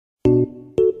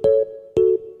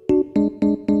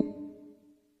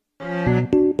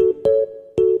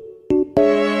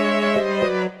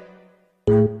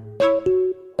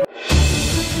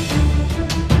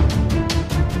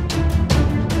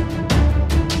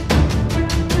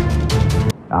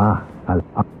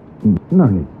No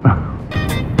need.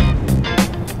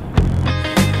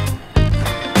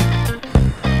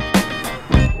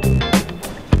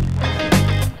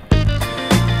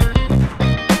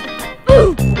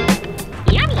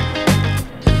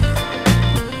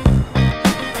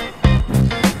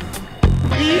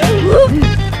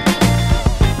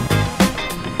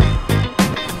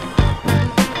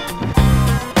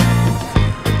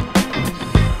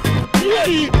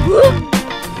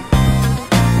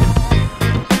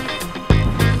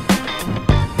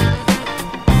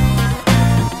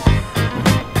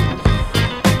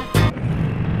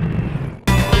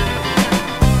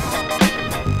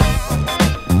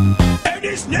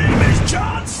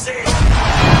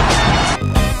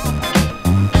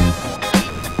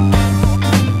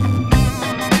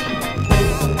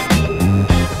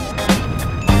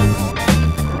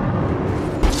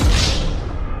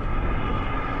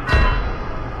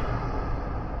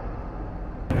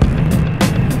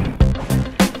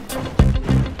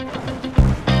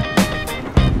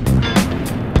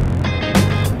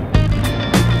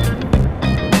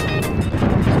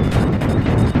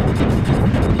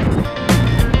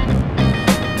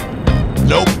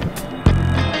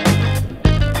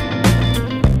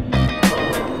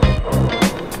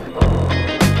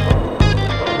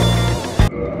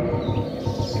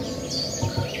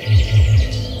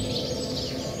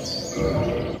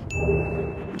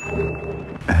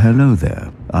 Hello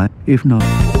there. If not...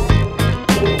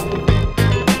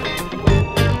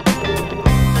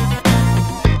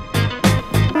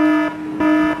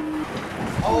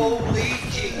 Holy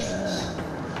Jesus.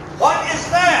 What is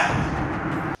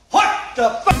that? What the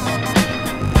fuck?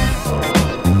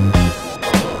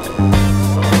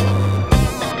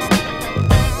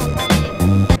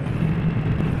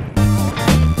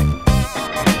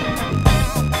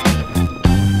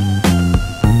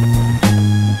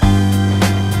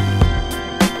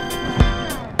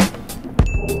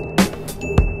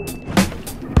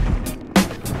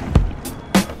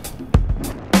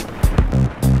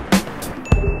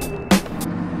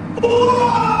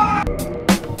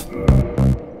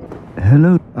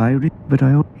 Hello, but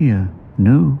I here.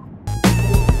 No.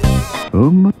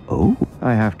 Oh,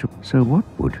 I have to. So what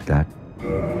would that?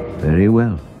 Very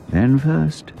well. Then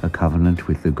first, a covenant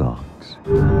with the gods.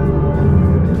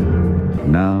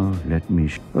 Now let me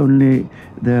only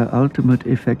their ultimate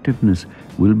effectiveness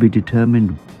will be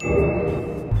determined.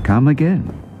 Come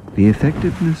again. The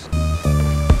effectiveness.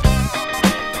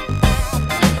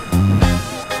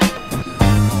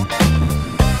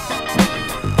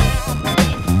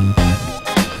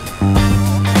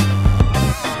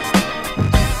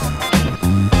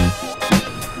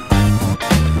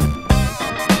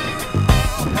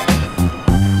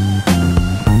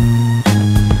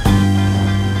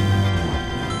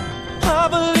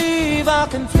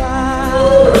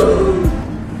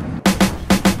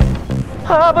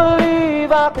 I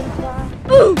believe I can fly.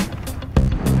 Ooh.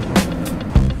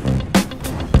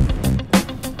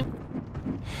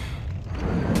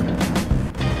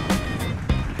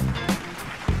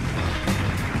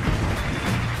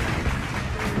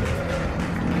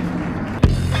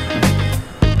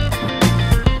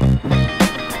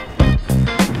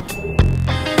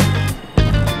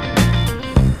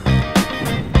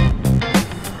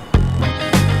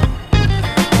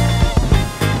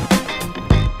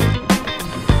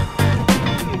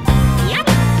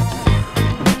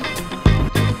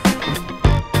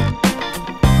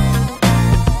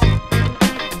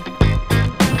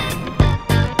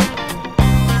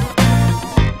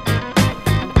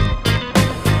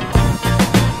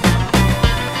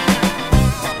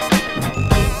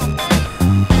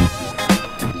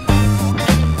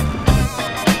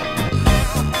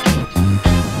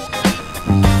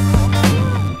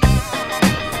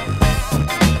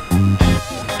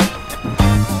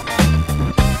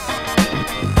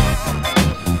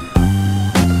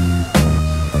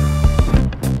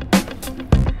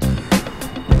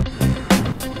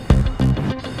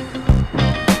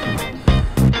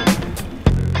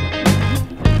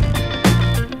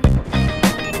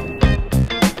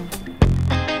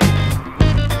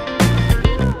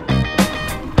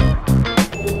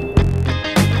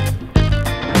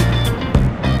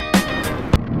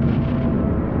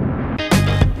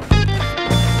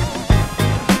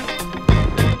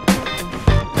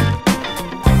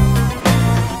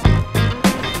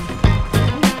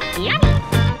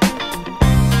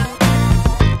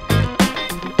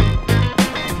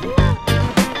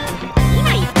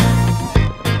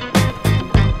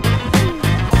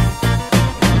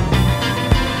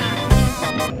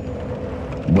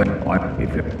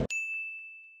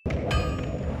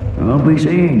 I'll be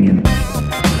seeing you.